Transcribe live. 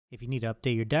If you need to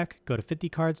update your deck, go to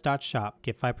 50cards.shop.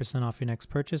 Get 5% off your next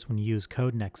purchase when you use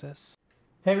code NEXUS.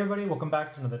 Hey everybody, welcome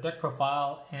back to another deck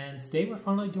profile, and today we're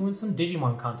finally doing some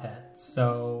Digimon content.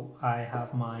 So I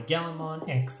have my Gallantmon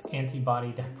X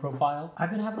Antibody deck profile. I've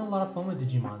been having a lot of fun with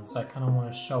Digimon, so I kind of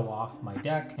want to show off my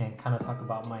deck and kind of talk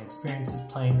about my experiences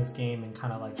playing this game and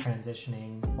kind of like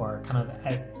transitioning or kind of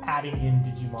adding in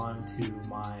Digimon to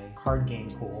my card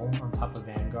game pool on top of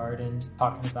Vanguard and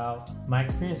talking about my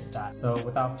experience with that. So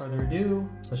without further ado,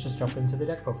 let's just jump into the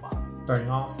deck profile. Starting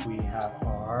off, we have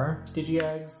our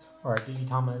Digi-Eggs, or our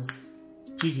Digitamas,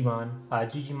 Digimon.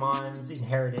 Digimon's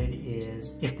inherited is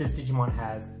if this Digimon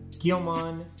has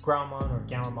Guilmon, Growlmon, or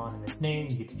Gallantmon in its name,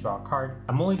 you get to draw a card.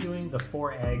 I'm only doing the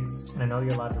 4 eggs, and I know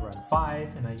you're allowed to run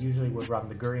 5, and I usually would run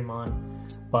the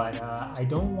Gurrimon, but I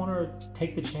don't want to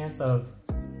take the chance of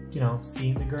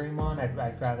seeing the Gurrimon.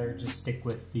 I'd rather just stick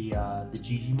with the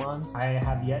Digimons. I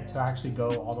have yet to actually go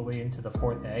all the way into the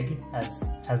 4th egg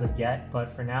as of yet,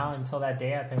 but for now, until that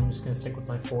day, I think I'm just going to stick with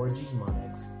my 4 Digimon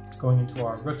eggs. Going into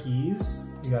our rookies,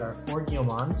 we got our 4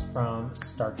 Guilmons from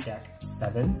Start Deck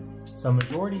 7. So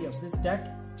majority of this deck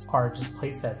are just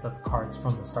playsets of cards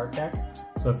from the Start Deck.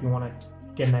 So if you want to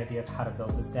get an idea of how to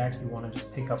build this deck, you want to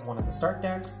just pick up one of the Start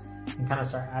Decks and kind of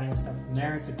start adding stuff from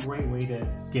there. It's a great way to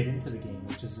get into the game,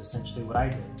 which is essentially what I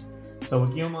did. So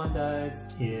what Guilmon does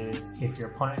is if your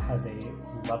opponent has a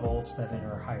level 7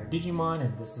 or higher Digimon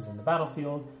and this is in the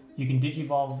battlefield, you can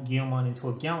Digivolve Guilmon into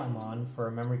a Gallantmon for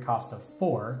a memory cost of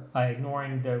 4 by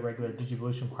ignoring the regular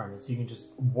Digivolution requirements. So you can just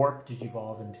warp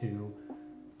Digivolve into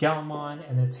Gallantmon,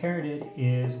 and its inherited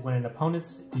is when an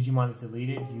opponent's Digimon is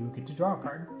deleted, you get to draw a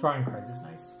card. Drawing cards is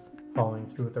nice. Following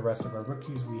through with the rest of our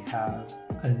rookies, we have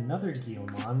another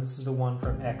Guilmon. This is the one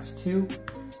from X2.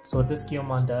 So what this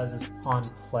Guilmon does is on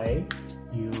play,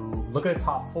 you look at the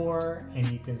top 4 and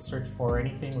you can search for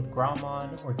anything with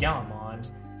Growlmon or Gallantmon.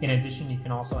 In addition, you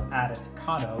can also add a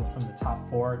Tocado from the top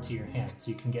 4 to your hand, so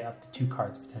you can get up to 2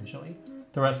 cards potentially.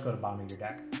 The rest go to the bottom of your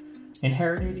deck.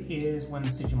 Inherited is when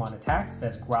this Digimon attacks. If it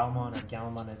has Growlmon or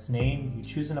Gallantmon in its name, you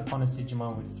choose an opponent's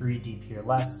Digimon with 3 DP or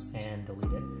less and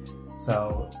delete it.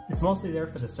 So it's mostly there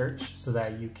for the search so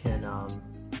that you can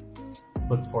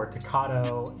look for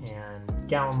Tocado and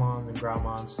Gallantmons and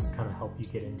Growlmons, just to kind of help you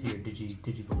get into your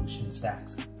Digivolution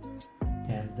stacks.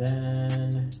 And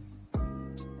then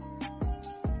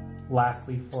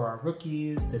lastly, for our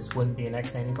rookies, this wouldn't be an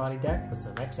X Antibody deck, this is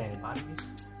an X Antibodies.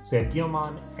 So we have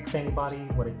Guilmon X Antibody.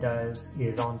 What it does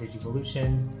is on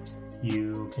Digivolution,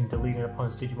 you can delete an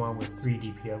opponent's Digimon with 3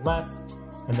 DP or less,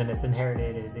 and then its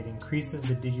inherited is it increases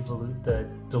the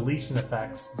deletion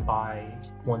effects by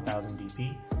 1000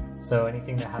 DP. So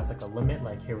anything that has like a limit,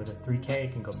 like here with a 3K,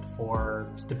 it can go up to 4,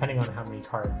 depending on how many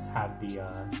cards have the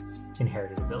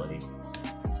inherited ability.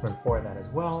 Run 4 of that as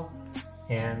well.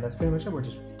 And that's pretty much it. We're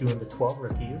just doing the 12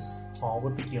 rookies, all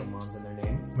with the Guilmons in their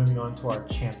name. Moving on to our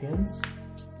champions.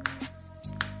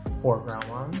 4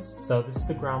 Growlmons. So this is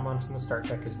the Growlmon from the Start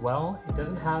Deck as well. It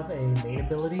doesn't have a main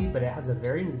ability, but it has a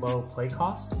very low play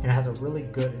cost, and it has a really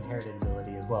good inherited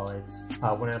ability as well. It's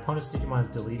when an opponent's Digimon is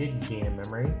deleted, you gain a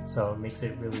memory, so it makes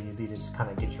it really easy to just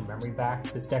kind of get your memory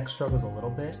back. This deck struggles a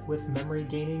little bit with memory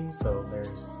gaining, so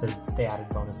there's the added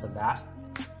bonus of that.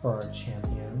 For our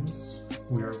champions,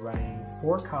 we're running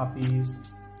 4 copies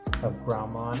of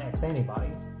Growlmon X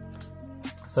Antibody.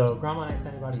 So Growlmon X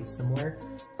Antibody is similar.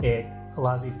 It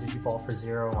allows you to Digivolve for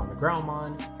 0 on the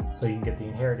Growlmon, so you can get the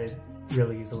inherited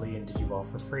really easily and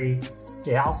Digivolve for free.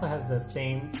 It also has the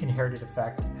same inherited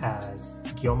effect as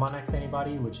Guilmon X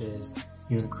Antibody, which is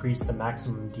you increase the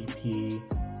maximum DP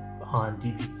on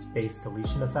DP-based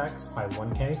deletion effects by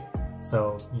 1K.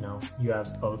 So, you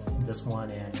have both this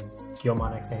one and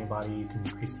Guilmon X Antibody, you can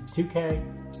increase it to 2K,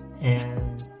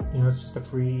 and it's just a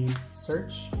free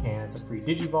search, and it's a free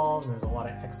Digivolve, and there's a lot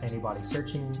of X Antibody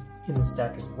searching in this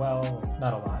deck as well.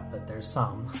 Not a lot, but there's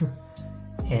some.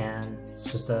 And it's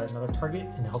just another target,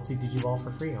 and it helps you Digivolve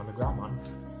for free on the Growlmon.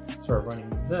 So we're running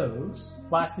those.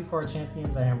 Lastly, for our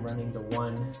champions, I am running the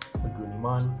 1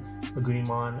 Agunimon.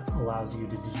 Agunimon allows you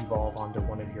to Digivolve onto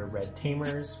one of your red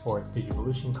Tamers for its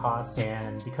Digivolution cost,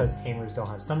 and because Tamers don't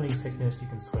have summoning sickness, you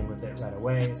can swing with it right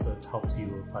away, so it helps you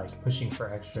with like pushing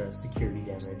for extra security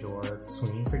damage or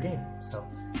swinging for game. So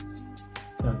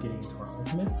now getting into our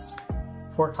ultimates.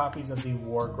 4 copies of the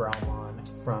War Growlmon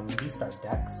from the Start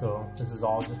Deck, so this is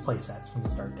all just playsets from the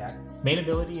Start Deck. Main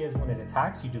ability is when it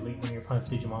attacks, you delete one of your opponent's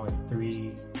Digimon with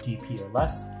 3 DP or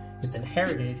less. Its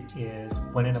inherited is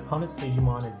when an opponent's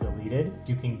Digimon is deleted,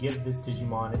 you can give this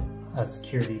Digimon a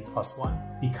security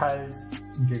 +1. Because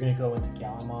you're going to go into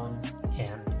Gallantmon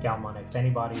and Gallantmon X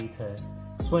Antibody to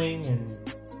swing and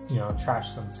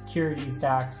trash some security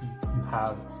stacks, you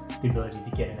have the ability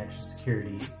to get an extra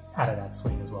security out of that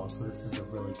swing as well. So this is a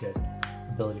really good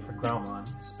ability for Gallantmon,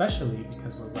 especially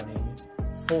because we're running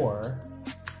 4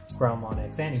 Gallantmon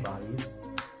X Antibodies.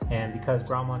 And because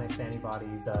Gallantmon X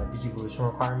Antibodies Digivolution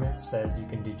requirement says you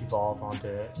can Digivolve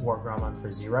onto War Gallantmon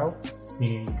for 0,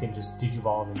 meaning you can just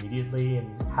Digivolve immediately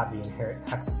and have the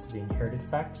access to the inherited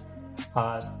effect.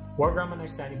 War Gallantmon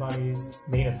X Antibodies'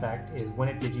 main effect is when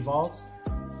it Digivolves,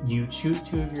 you choose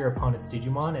 2 of your opponent's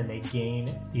Digimon and they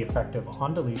gain the effect of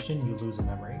on deletion, you lose a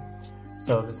memory.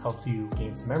 So this helps you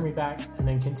gain some memory back, and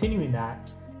then continuing that,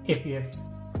 if you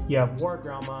have War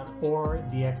Gallantmon or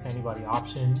the X Antibody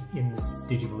option in this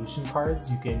Digivolution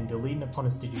cards, you can delete an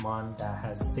opponent's Digimon that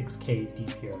has 6k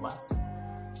DP or less.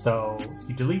 So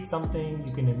you delete something,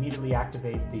 you can immediately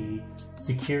activate the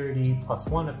security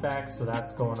 +1 effect, so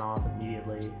that's going off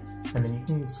immediately. And then you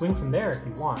can swing from there if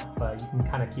you want, but you can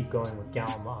kind of keep going with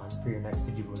Gallantmon for your next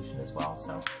Digivolution as well.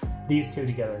 So these 2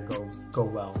 together go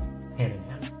well hand in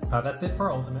hand. That's it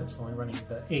for our ultimates. We're only running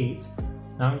the 8.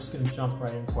 Now I'm just going to jump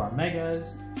right into our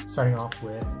megas, starting off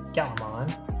with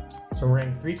Gallantmon. So we're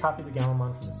running 3 copies of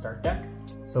Gallantmon from the start deck.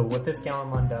 So what this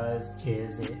Gallantmon does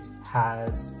is it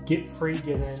has free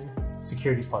given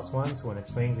security +1, so when it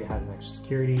swings it has an extra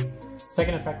security.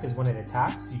 Second effect is when it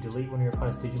attacks, you delete one of your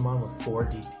opponent's Digimon with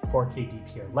 4k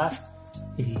DP or less.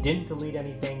 If you didn't delete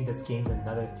anything, this gains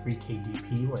another 3k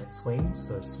DP when it swings,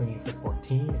 so it's swinging for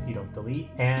 14 if you don't delete.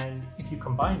 And if you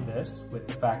combine this with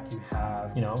the fact you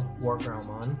have, War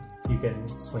Gallantmon, you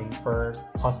can swing for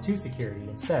 +2 security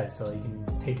instead, so you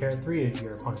can take care of 3 of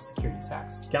your opponent's security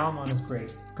sacks. Gallantmon is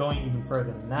great. Going even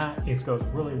further than that, it goes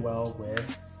really well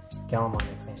with Gallantmon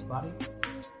X Antibody.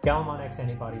 Gallantmon X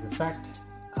Antibody's effect,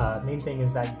 main thing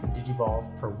is that you can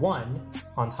Digivolve for 1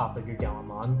 on top of your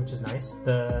Gallantmon, which is nice.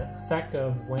 The effect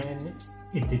of when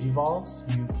it Digivolves,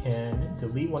 you can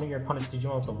delete one of your opponent's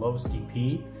Digimon with the lowest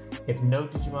DP. If no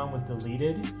Digimon was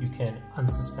deleted, you can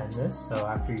unsuspend this. So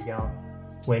after your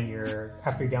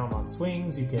Gallantmon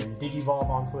swings, you can Digivolve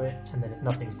onto it, and then if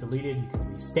nothing's deleted, you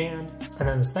can restand. And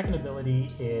then the second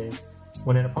ability is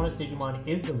when an opponent's Digimon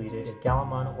is deleted, if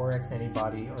Gallantmon or X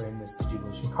Antibody are in this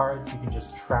Digivolution cards, you can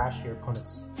just trash your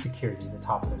opponent's security, the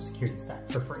top of their security stack,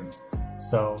 for free.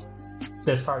 So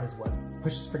this card is what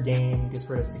pushes for game, gets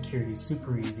rid of security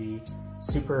super easy,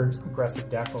 super aggressive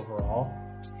deck overall,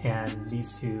 and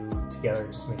these 2 together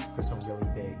just make for some really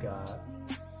big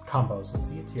combos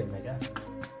once you get to your mega.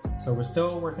 So we're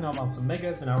still working on some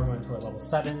megas, but now we're going to our level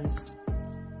 7s.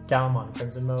 Gallantmon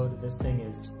Crimson mode, this thing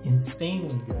is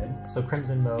insanely good. So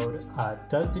Crimson mode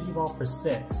does Digivolve for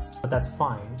 6, but that's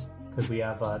fine because we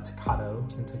have Takato,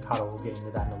 and Takato, we'll get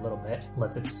into that in a little bit.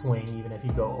 Lets it swing even if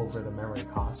you go over the memory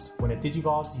cost. When it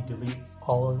Digivolves, you delete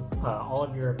all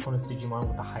of your opponent's Digimon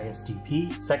with the highest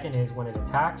DP. Second is when it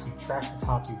attacks, you trash the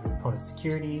top of your opponent's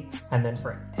security, and then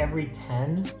for every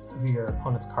 10 of your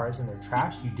opponent's cards in their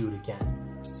trash, you do it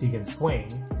again. So you can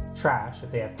swing, trash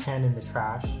if they have 10 in the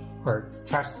trash, or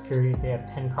trash security if they have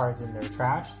 10 cards in their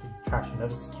trash, trash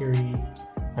another security,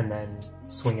 and then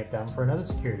swing at them for another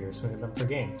security or swing at them for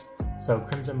game. So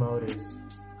Crimson mode is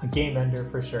a game ender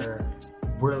for sure.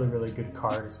 Really, really good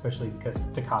card, especially because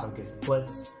Takato gives it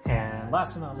Blitz. And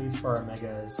last but not least for our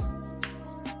megas,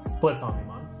 Blitz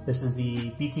Omnimon. This is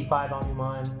the BT5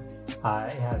 Omnimon.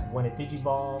 It has when it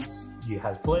Digivolves, it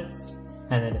has Blitz.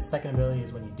 And then its second ability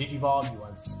is when you Digivolve, you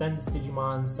unsuspend this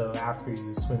Digimon, so after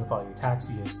you swing with all your attacks,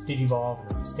 you just Digivolve and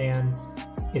then you stand.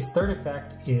 Its third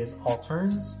effect is all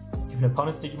turns. If an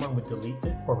opponent's Digimon would delete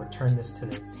it or return this to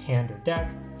their hand or deck,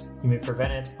 you may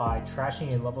prevent it by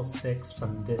trashing a level 6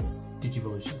 from this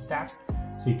Digivolution stack,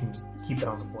 so you can keep it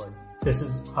on the board. This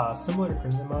is similar to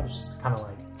Crimson mode, it's just kind of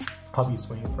like help you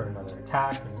swing for another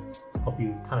attack and help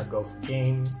you kind of go for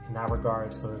game in that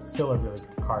regard, so it's still a really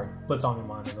good card. Blitz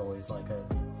Omnimon is always like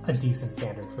a decent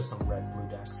standard for some red-blue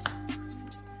decks.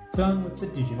 Done with the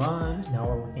Digimon, now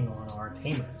we're working on our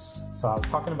Tamers. So I was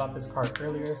talking about this card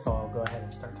earlier, so I'll go ahead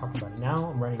and start talking about it now.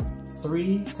 I'm running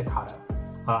 3 Takato.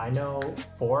 I know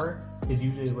 4 is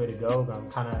usually the way to go, but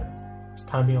I'm kind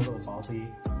of being a little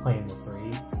ballsy playing the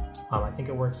 3. I think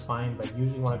it works fine, but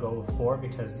usually want to go with 4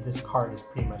 because this card is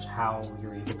pretty much how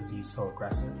you're able to be so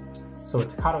aggressive. So what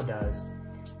Takato does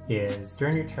is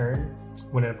during your turn,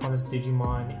 when an opponent's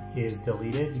Digimon is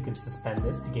deleted, you can suspend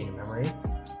this to gain a memory.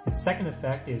 Its second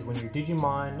effect is when your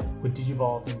Digimon would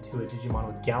Digivolve into a Digimon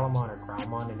with Gallantmon or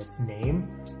Gallantmon in its name,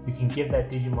 you can give that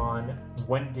Digimon,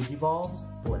 when it Digivolves,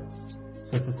 Blitz.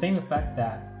 So it's the same effect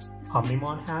that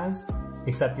Omnimon has,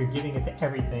 except you're giving it to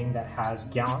everything that has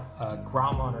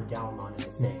Gallantmon or Gallantmon in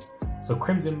its name. So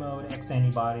Crimson mode, X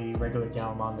Antibody, regular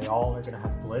Gallantmon, they all are going to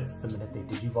have Blitz the minute they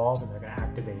Digivolve, and they're going to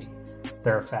activate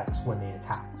their effects when they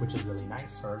attack, which is really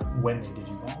nice, or when they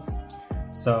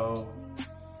digivolve. So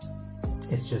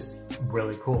it's just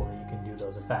really cool that you can do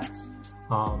those effects.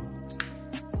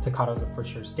 Takado's a for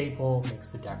sure staple, makes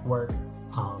the deck work.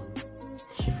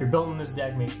 If you're building this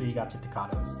deck, make sure you got the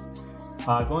Takados.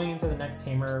 Going into the next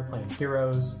tamer, playing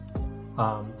Heroes.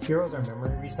 Heroes are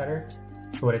memory resetter.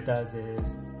 So what it does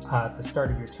is, at the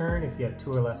start of your turn, if you have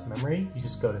 2 or less memory, you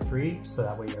just go to 3, so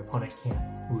that way your opponent can't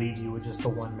leave you with just the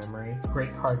 1 memory.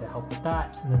 Great card to help with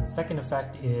that. And then the second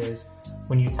effect is,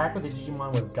 when you attack with a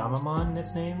Digimon with Gallantmon in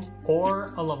its name,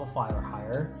 or a level 5 or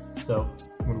higher, so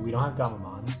we don't have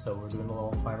Gallantmon, so we're doing a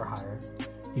level 5 or higher,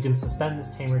 you can suspend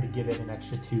this tamer to give it an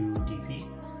extra 2 DP.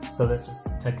 So this is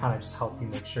to kind of just help you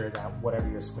make sure that whatever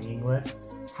you're swinging with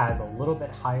has a little bit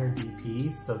higher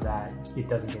DP so that it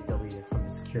doesn't get deleted from the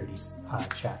security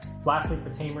check. Lastly, for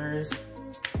tamers,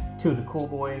 2 of the Cool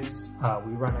Boys.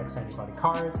 We run X Antibody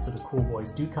cards, so the Cool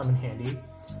Boys do come in handy.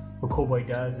 What Cool Boy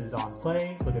does is on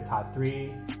play, look at top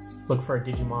 3, look for a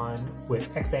Digimon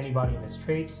with X Antibody in its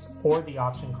traits, or the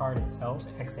option card itself,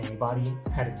 X Antibody,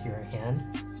 add it to your hand.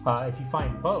 If you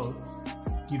find both,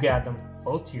 you can add them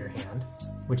both to your hand,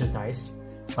 which is nice.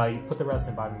 You put the rest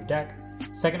in the bottom of your deck.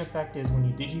 Second effect is when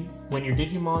your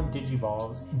Digimon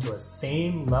digivolves into a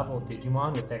same level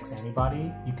Digimon with X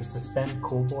Antibody, you can suspend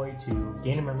Cool Boy to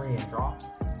gain a memory and draw.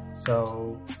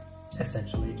 So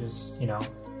essentially just,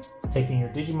 taking your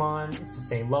Digimon, it's the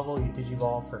same level, you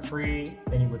digivolve for free,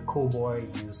 then with Cool Boy,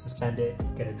 you suspend it,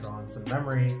 get a draw and some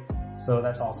memory. So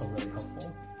that's also really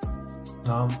helpful.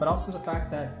 But also the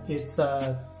fact that it's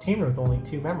a tamer with only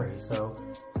 2 memories, so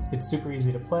it's super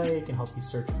easy to play. It can help you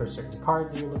search for certain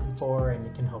cards that you're looking for, and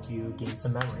it can help you gain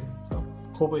some memory. So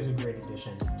Cool Boy is a great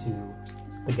addition to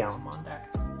the Gallantmon deck.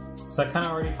 So I kind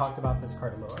of already talked about this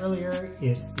card a little earlier.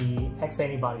 It's the X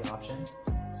Antibody option.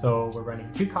 So we're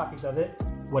running 2 copies of it.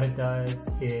 What it does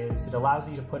is it allows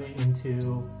you to put it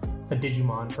into a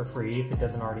Digimon for free if it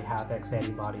doesn't already have X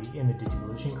Antibody in the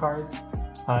Digivolution cards.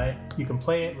 You can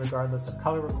play it regardless of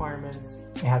color requirements.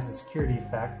 It has the security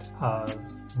effect of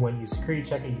when you security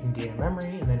check it, you can gain a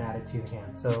memory and then add it to your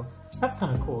hand. So that's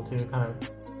kind of cool too.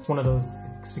 It's one of those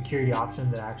security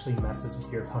options that actually messes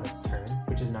with your opponent's turn,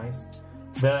 which is nice.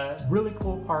 The really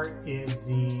cool part is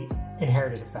the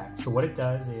inherited effect. So what it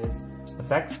does is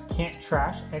effects can't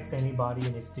trash X Antibody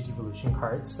in its Digivolution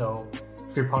cards. So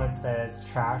if your opponent says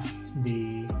trash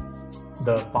the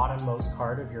bottommost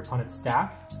card of your opponent's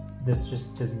stack, this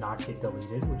just does not get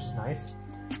deleted, which is nice.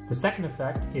 The second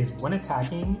effect is when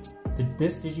attacking,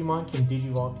 this Digimon can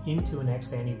digivolve into an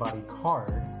X Antibody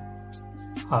card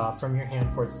from your hand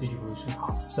for its Digivolution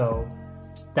cost. So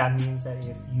that means that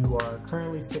if you are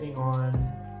currently sitting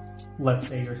on, let's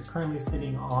say you're currently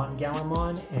sitting on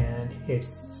Gallantmon and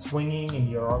it's swinging and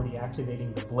you're already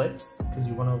activating the Blitz because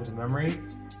you went over the memory,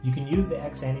 you can use the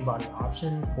X Antibody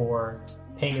option for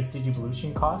paying its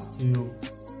Digivolution cost to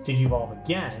digivolve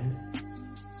again.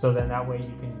 So then that way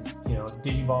you can,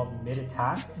 digivolve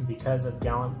mid-attack, and because of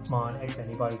Gallantmon X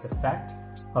Antibody's effect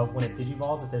of when it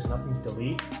digivolves, if there's nothing to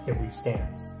delete, it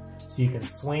restands. So you can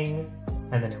swing,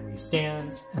 and then it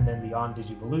restands, and then the on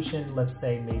Digivolution, let's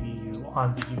say maybe you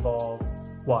on digivolve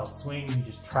while it swings, you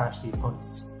just trash the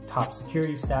opponent's top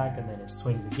security stack, and then it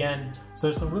swings again. So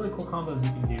there's some really cool combos you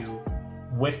can do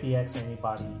with the X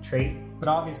Antibody trait, but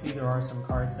obviously there are some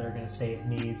cards that are going to say it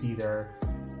needs either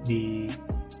the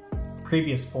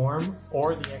previous form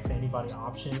or the X Antibody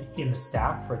option in the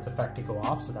stack for its effect to go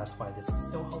off, so that's why this is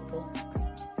still helpful.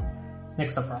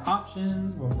 Next up are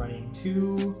options. We're running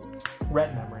 2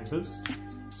 red memory boost.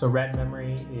 So red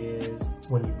memory is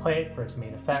when you play it for its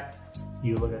main effect,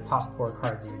 you look at the top 4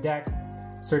 cards of your deck,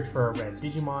 search for a red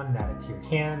Digimon and add it to your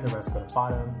hand, the rest go to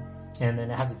bottom, and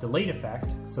then it has a delayed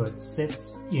effect, so it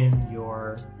sits in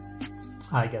your,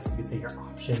 I guess you could say your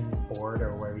option board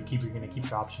or where you're going to keep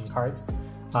your option cards.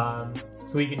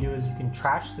 So what you can do is you can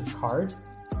trash this card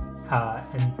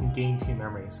and you can gain 2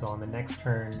 memory. So on the next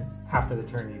turn, after the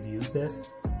turn you've used this,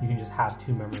 you can just have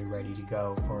 2 memory ready to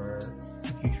go for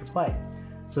a future play.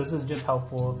 So this is just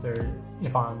helpful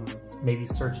if I'm maybe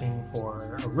searching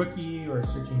for a rookie or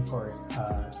searching for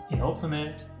an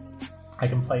ultimate. I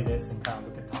can play this and kind of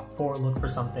look at top 4, look for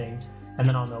something, and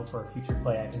then I'll know for a future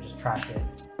play I can just trash it,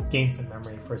 gain some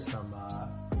memory for some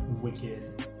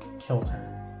wicked kill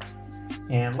turn.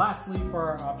 And lastly, for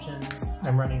our options,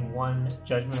 I'm running 1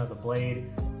 Judgment of the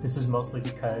Blade. This is mostly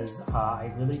because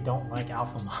I really don't like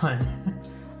Alphamon.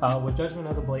 What Judgment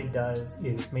of the Blade does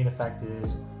is its main effect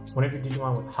is whenever your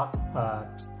Digimon with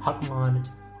Huckmon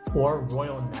or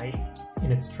Royal Knight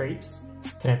in its traits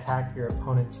can attack your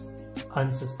opponent's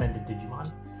unsuspended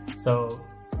Digimon. So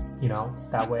You know,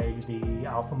 that way the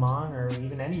Alphamon or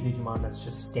even any Digimon that's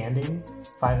just standing,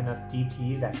 if I have enough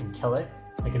DP that can kill it,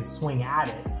 I can swing at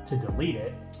it to delete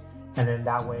it, and then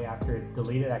that way after it's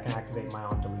deleted I can activate my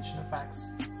own deletion effects.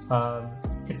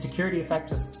 Its security effect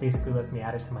just basically lets me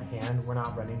add it to my hand. We're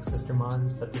not running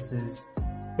Sistermons, but this is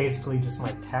basically just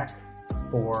my tech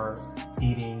for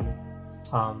beating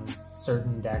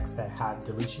certain decks that have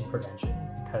deletion prevention,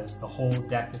 because the whole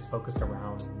deck is focused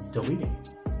around deleting.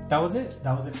 That was it.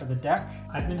 That was it for the deck.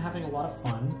 I've been having a lot of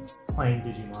fun playing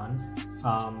Digimon.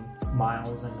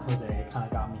 Miles and Jose kind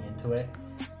of got me into it,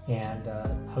 and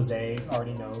Jose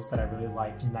already knows that I really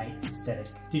like night aesthetic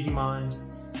Digimon,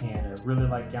 and I really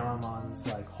like Gallantmon's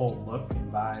like whole look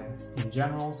and vibe in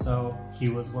general, so he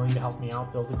was willing to help me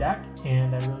out build the deck,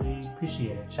 and I really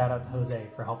appreciate it. Shout out to Jose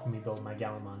for helping me build my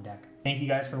Gallantmon deck. Thank you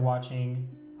guys for watching.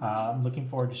 I'm looking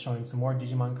forward to showing some more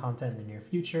Digimon content in the near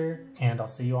future, and I'll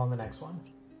see you on the next one.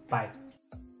 Bye.